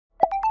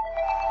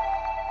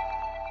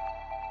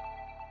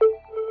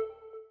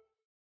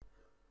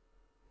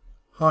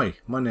Hi,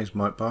 my name is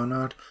Mike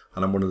Barnard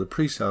and I'm one of the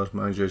pre-sales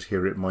managers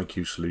here at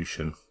MyQ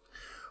Solution.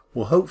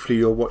 Well, hopefully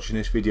you're watching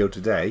this video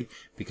today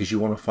because you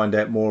want to find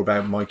out more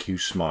about MyQ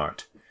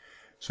Smart.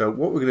 So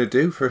what we're going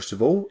to do first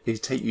of all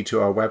is take you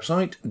to our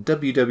website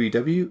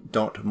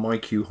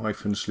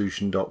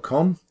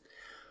www.myq-solution.com.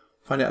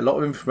 Find out a lot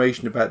of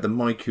information about the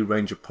MyQ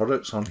range of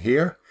products on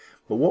here,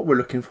 but what we're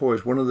looking for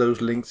is one of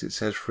those links that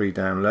says free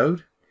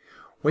download.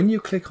 When you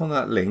click on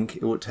that link,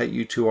 it will take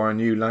you to our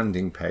new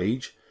landing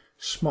page,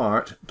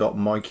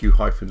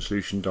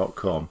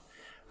 smart.myq-solution.com.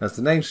 As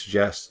the name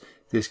suggests,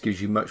 this gives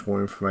you much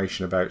more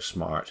information about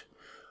Smart.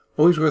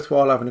 Always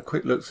worthwhile having a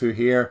quick look through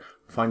here,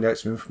 find out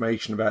some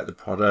information about the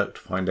product,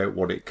 find out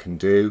what it can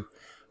do.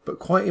 But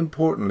quite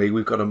importantly,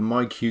 we've got a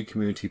MyQ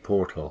community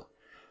portal,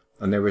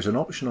 and there is an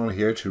option on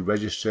here to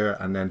register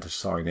and then to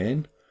sign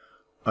in.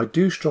 I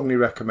do strongly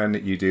recommend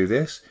that you do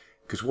this,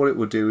 because what it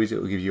will do is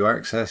it will give you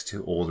access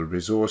to all the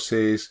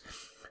resources,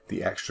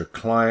 the extra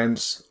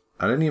clients,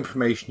 and any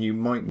information you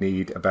might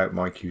need about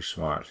MyQ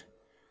Smart.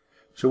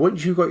 So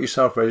once you've got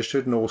yourself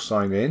registered and all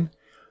signed in, I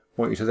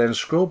want you to then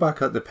scroll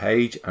back up the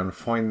page and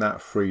find that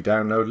free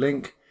download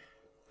link.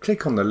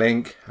 Click on the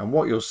link and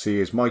what you'll see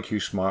is MyQ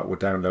Smart will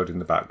download in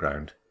the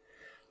background.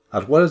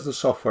 As well as the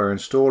software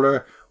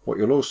installer, what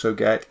you'll also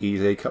get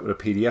is a couple of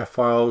PDF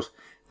files.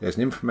 There's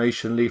an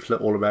information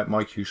leaflet all about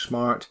MyQ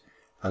Smart,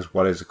 as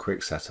well as a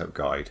quick setup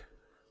guide.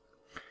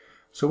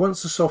 So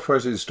once the software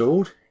is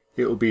installed,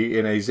 it will be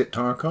in a zipped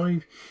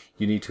archive.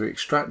 You need to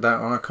extract that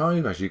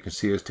archive, as you can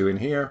see us doing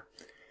here.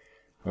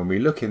 When we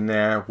look in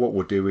there, what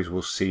we'll do is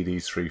we'll see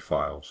these three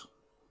files.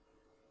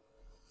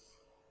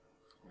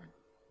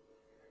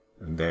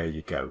 And there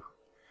you go.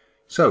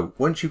 So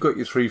once you've got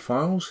your three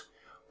files,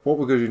 what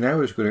we're going to do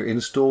now is we're going to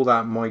install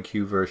that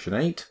MyQ version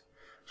 8.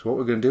 So what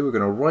we're going to do, we're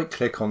going to right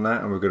click on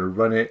that and we're going to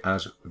run it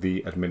as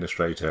the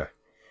administrator.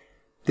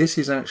 This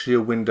is actually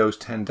a Windows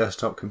 10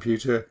 desktop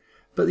computer,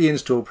 but the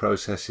install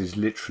process is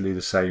literally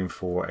the same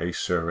for a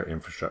server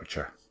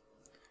infrastructure.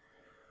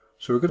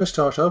 So we're going to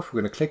start off,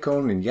 we're going to click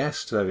on in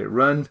yes to let it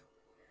run.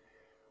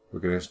 We're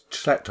going to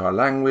select our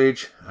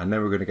language and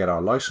then we're going to get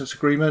our license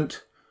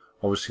agreement.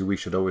 Obviously we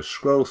should always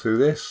scroll through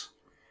this.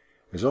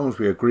 As long as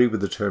we agree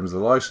with the terms of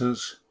the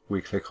license, we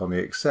click on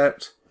the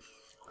accept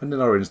and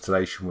then our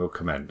installation will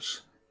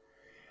commence.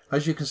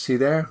 As you can see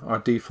there, our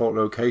default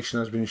location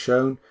has been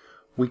shown.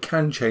 We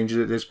can change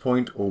it at this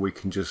point or we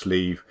can just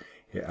leave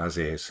it as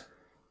is.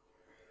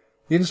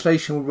 The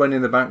installation will run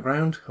in the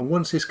background, and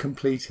once it's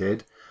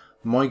completed,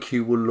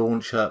 MyQ will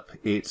launch up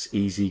its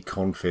Easy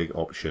Config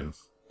option.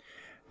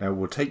 Now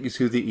we'll take you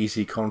through the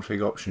Easy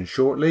Config option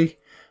shortly,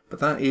 but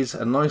that is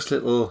a nice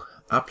little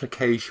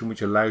application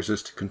which allows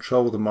us to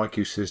control the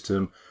MyQ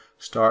system,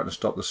 start and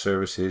stop the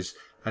services,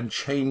 and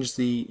change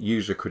the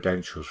user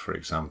credentials, for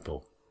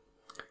example.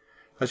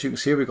 As you can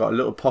see, we've got a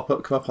little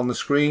pop-up come up on the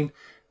screen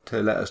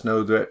to let us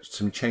know that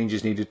some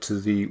changes needed to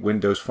the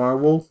Windows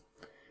firewall.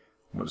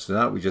 Once done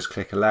that, we just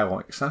click allow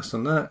access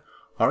on that.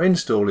 Our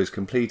install is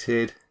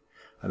completed,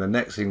 and the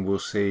next thing we'll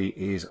see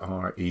is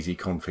our Easy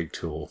Config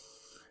tool.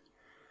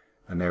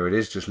 And there it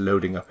is, just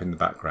loading up in the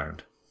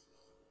background.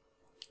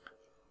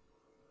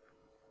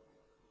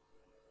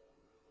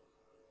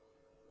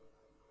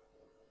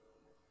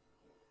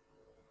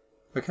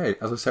 Okay,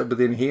 as I said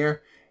within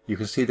here, you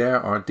can see there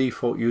our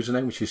default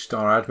username, which is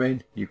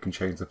 *admin. You can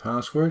change the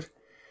password.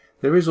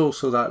 There is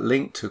also that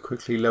link to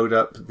quickly load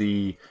up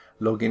the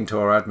login to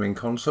our admin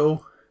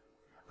console.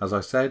 As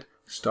I said,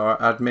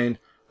 *admin,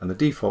 and the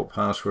default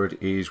password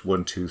is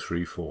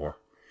 1234.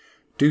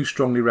 Do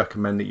strongly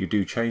recommend that you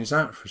do change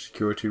that for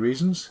security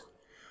reasons.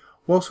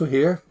 Whilst we're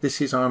here, this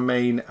is our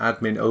main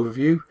admin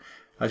overview.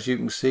 As you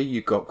can see,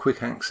 you've got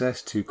quick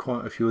access to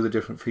quite a few of the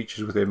different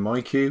features within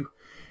MyQ.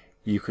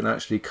 You can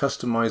actually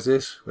customize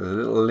this with a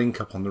little link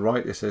up on the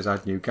right that says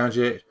add new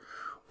gadget,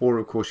 or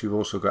of course you've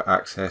also got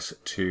access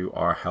to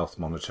our health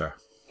monitor.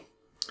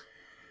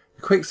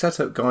 The quick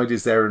setup guide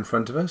is there in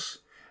front of us,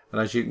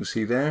 and as you can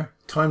see there,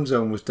 time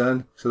zone was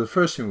done, so the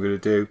first thing we're going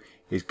to do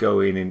is go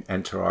in and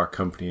enter our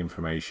company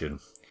information.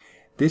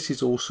 This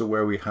is also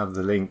where we have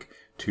the link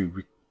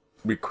to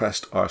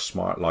request our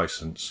Smart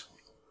license.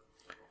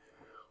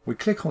 We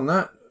click on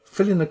that,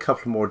 fill in a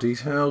couple more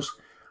details,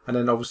 and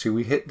then obviously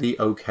we hit the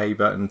OK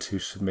button to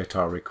submit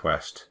our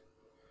request.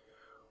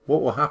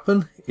 What will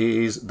happen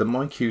is the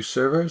MyQ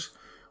servers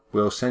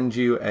will send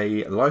you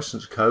a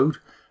license code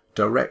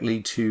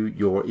directly to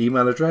your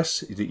email address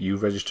that you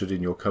registered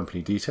in your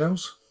company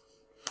details.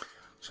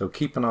 So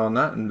keep an eye on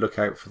that and look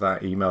out for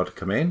that email to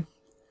come in.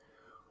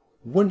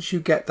 Once you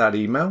get that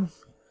email,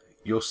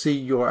 you'll see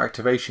your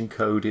activation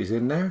code is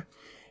in there.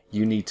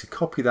 You need to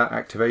copy that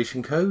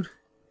activation code,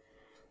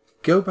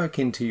 go back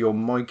into your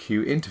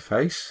MyQ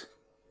interface,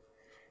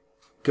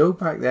 go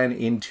back then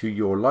into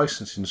your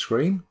licensing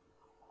screen,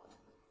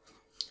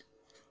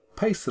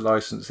 paste the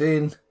license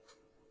in,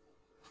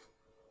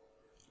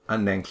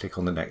 and then click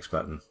on the next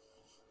button.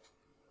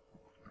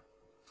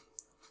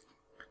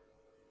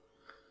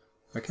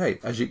 Okay,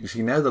 as you can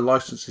see now the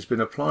license has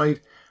been applied,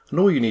 and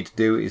all you need to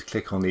do is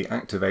click on the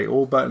Activate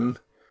All button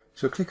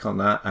So click on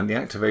that and the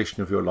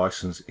activation of your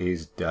license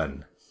is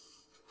done.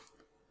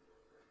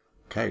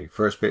 Okay,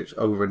 first bit's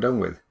over and done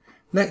with.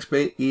 Next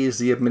bit is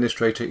the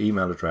administrator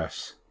email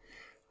address.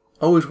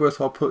 Always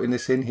worthwhile putting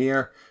this in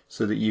here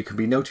so that you can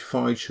be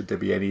notified should there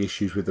be any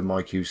issues with the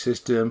MyQ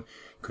system.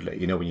 It could let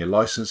you know when your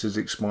license is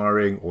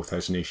expiring or if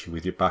there's an issue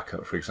with your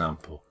backup, for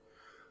example.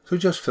 So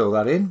just fill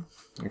that in.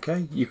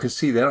 Okay, you can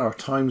see there our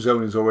time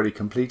zone is already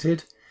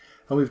completed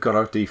and we've got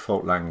our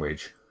default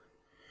language.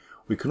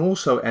 We can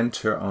also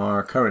enter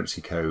our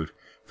currency code.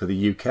 For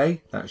the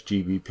UK, that's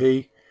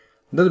GBP.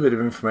 Another bit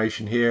of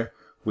information here,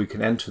 we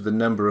can enter the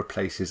number of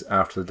places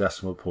after the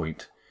decimal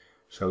point.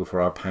 So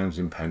for our pounds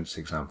and pence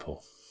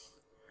example.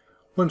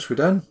 Once we're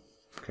done,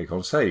 click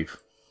on save.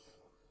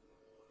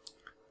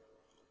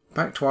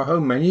 Back to our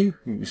home menu,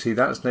 you can see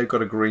that's now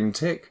got a green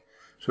tick.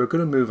 So we're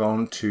going to move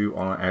on to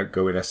our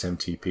outgoing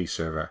SMTP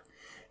server.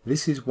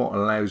 This is what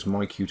allows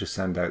MyQ to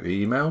send out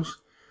the emails.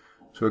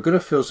 So we're going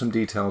to fill some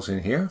details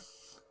in here.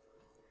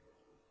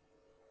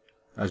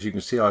 As you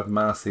can see, I've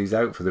masked these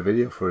out for the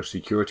video for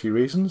security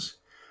reasons.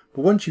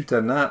 But once you've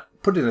done that,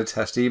 put in a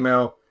test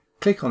email,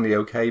 click on the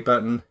OK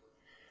button,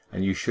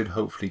 and you should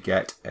hopefully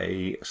get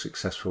a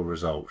successful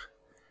result.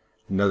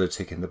 Another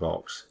tick in the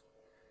box.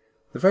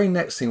 The very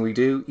next thing we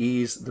do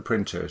is the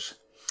printers.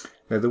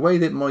 Now the way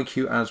that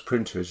MyQ adds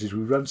printers is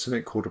we run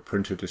something called a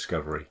printer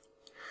discovery.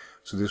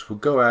 So this will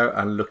go out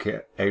and look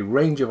at a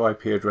range of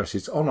IP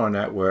addresses on our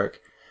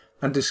network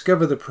and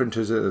discover the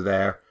printers that are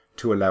there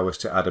to allow us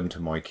to add them to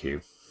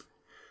MyQ.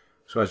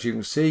 So as you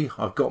can see,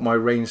 I've got my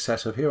range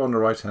set up here on the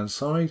right hand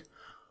side.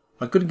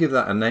 I'm going to give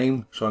that a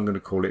name, so I'm going to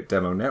call it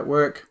Demo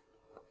Network.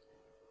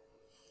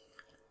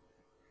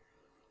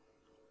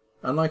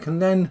 And I can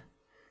then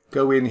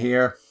go in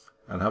here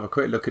and have a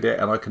quick look at it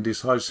and I can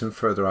decide some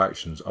further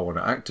actions. I want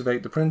to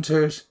activate the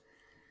printers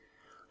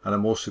and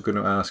I'm also going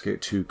to ask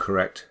it to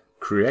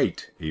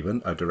create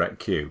even a direct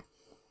queue.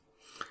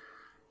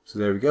 So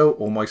there we go,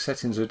 all my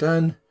settings are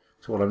done.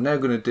 So what I'm now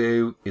going to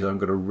do is I'm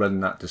going to run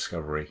that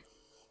discovery.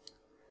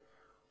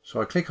 So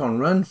I click on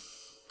run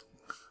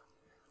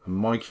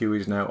and MyQ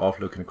is now off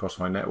looking across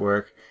my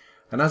network,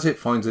 and as it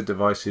finds the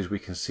devices we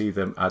can see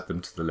them, add them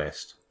to the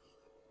list.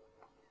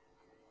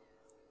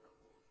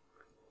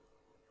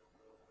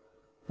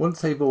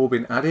 Once they've all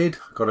been added,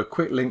 I've got a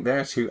quick link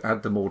there to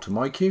add them all to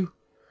MyQ.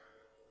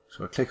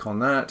 So I click on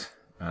that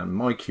and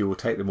MyQ will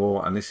take them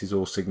all, and this is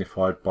all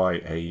signified by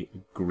a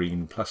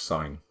green plus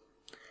sign.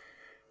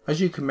 As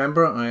you can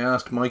remember, I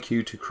asked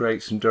MyQ to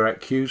create some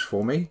direct queues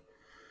for me.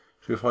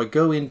 So if I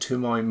go into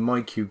my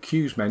MyQ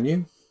queues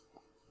menu,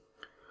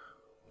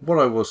 what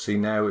I will see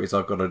now is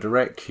I've got a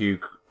direct queue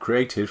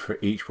created for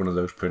each one of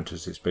those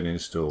printers that's been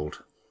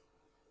installed.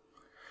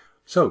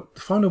 So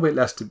the final bit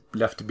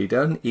left to be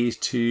done is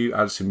to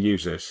add some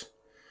users.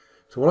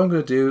 So what I'm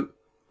going to do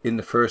in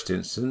the first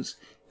instance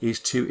is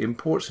to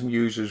import some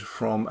users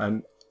from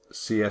a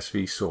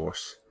CSV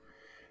source.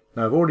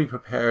 Now I've already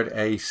prepared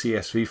a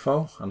CSV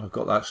file and I've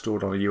got that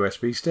stored on a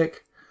USB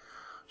stick.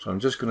 So I'm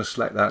just going to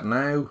select that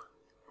now.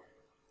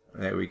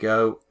 There we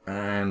go,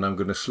 and I'm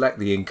going to select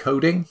the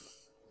encoding,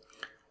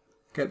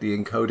 get the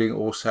encoding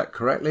all set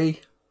correctly,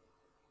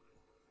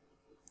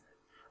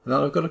 and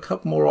then I've got a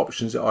couple more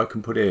options that I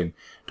can put in.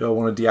 Do I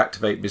want to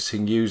deactivate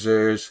missing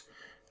users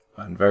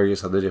and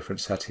various other different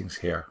settings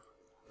here.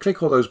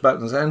 Click all those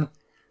buttons then,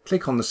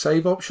 click on the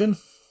save option,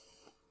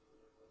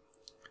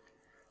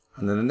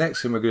 and then the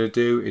next thing we're going to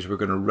do is we're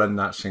going to run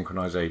that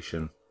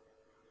synchronization.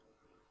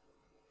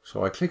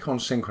 So I click on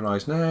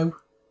synchronize now.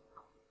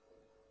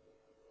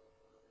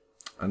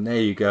 And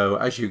there you go,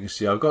 as you can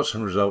see I've got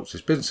some results,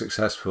 it's been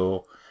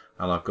successful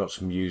and I've got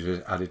some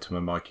users added to my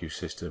MyQ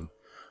system.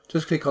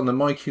 Just click on the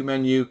MyQ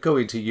menu, go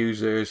into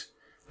users,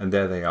 and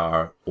there they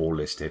are, all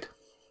listed.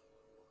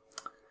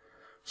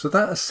 So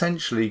that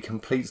essentially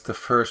completes the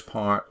first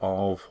part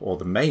of, or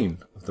the main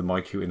of the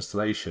MyQ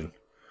installation.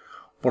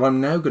 What I'm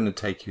now going to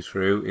take you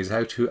through is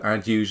how to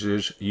add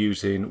users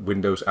using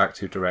Windows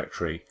Active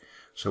Directory,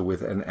 so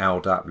with an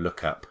LDAP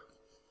lookup.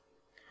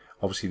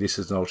 Obviously this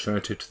is an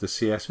alternative to the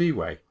CSV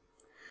way.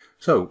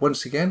 So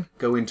once again,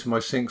 go into my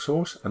sync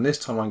source, and this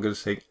time I'm going to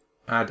say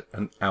add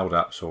an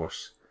LDAP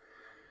source.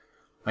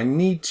 I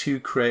need to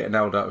create an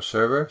LDAP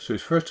server, so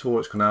first of all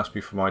it's going to ask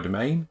me for my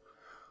domain.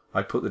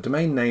 I put the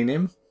domain name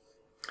in,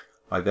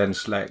 I then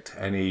select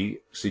any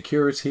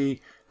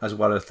security as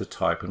well as the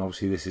type, and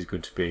obviously this is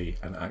going to be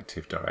an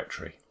Active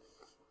Directory.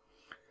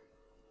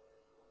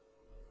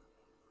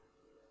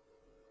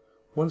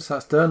 Once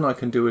that's done, I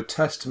can do a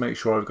test to make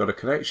sure I've got a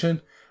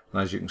connection,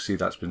 and as you can see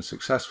that's been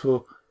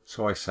successful,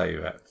 so I save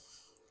it.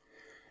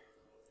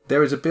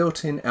 There is a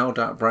built-in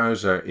LDAP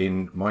browser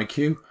in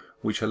MyQ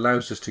which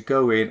allows us to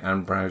go in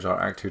and browse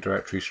our Active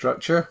Directory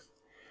structure,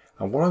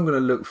 and what I'm going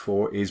to look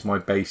for is my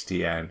base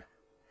DN.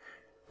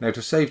 Now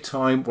to save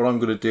time, what I'm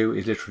going to do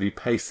is literally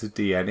paste the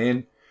DN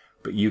in,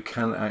 but you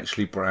can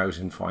actually browse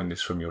and find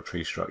this from your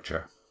tree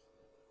structure.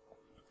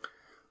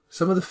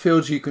 Some of the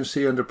fields you can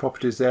see under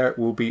properties there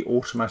will be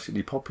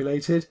automatically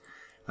populated,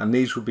 and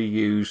these will be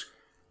used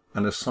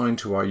and assigned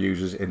to our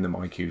users in the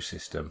MyQ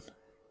system.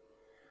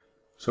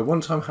 So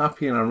once I'm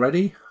happy and I'm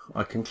ready,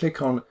 I can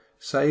click on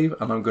save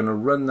and I'm going to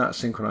run that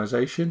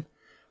synchronization.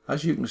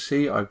 As you can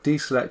see, I've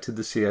deselected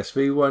the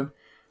CSV one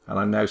and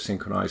I'm now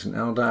synchronizing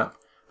LDAP,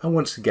 and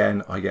once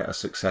again I get a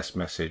success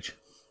message.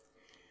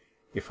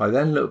 If I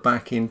then look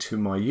back into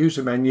my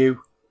user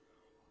menu,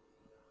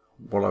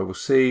 what I will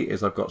see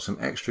is I've got some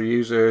extra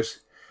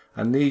users,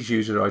 and these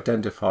users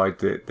identified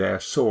that their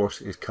source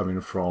is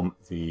coming from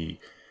the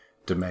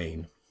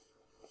domain.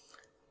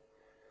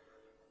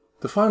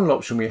 The final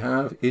option we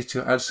have is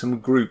to add some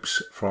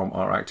groups from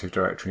our Active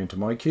Directory into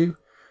MyQ.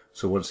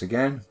 So once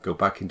again, go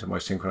back into my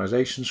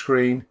synchronization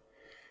screen.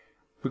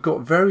 We've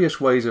got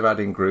various ways of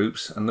adding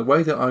groups, and the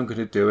way that I'm going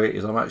to do it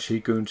is I'm actually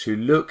going to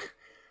look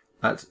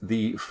at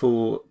the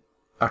full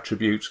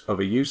attributes of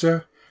a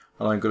user,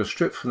 and I'm going to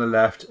strip from the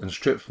left and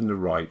strip from the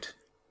right.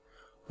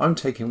 I'm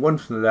taking 1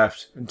 from the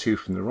left and 2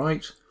 from the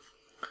right.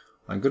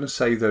 I'm going to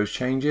save those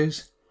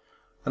changes,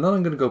 and then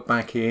I'm going to go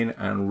back in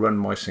and run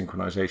my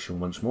synchronization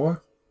once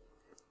more.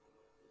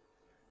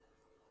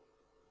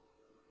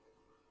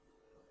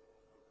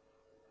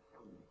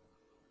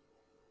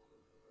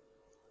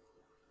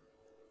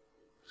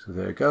 So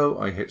there you go,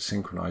 I hit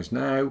synchronize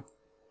now,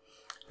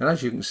 and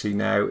as you can see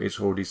now it's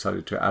already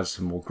decided to add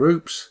some more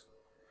groups.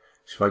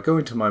 So if I go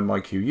into my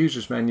MyQ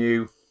users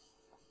menu,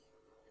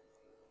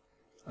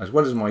 as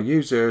well as my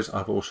users,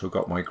 I've also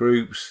got my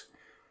groups.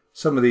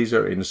 Some of these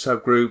are in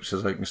subgroups.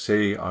 As I can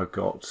see, I've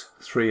got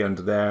 3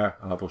 under there,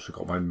 and I've also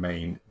got my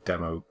main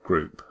demo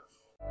group.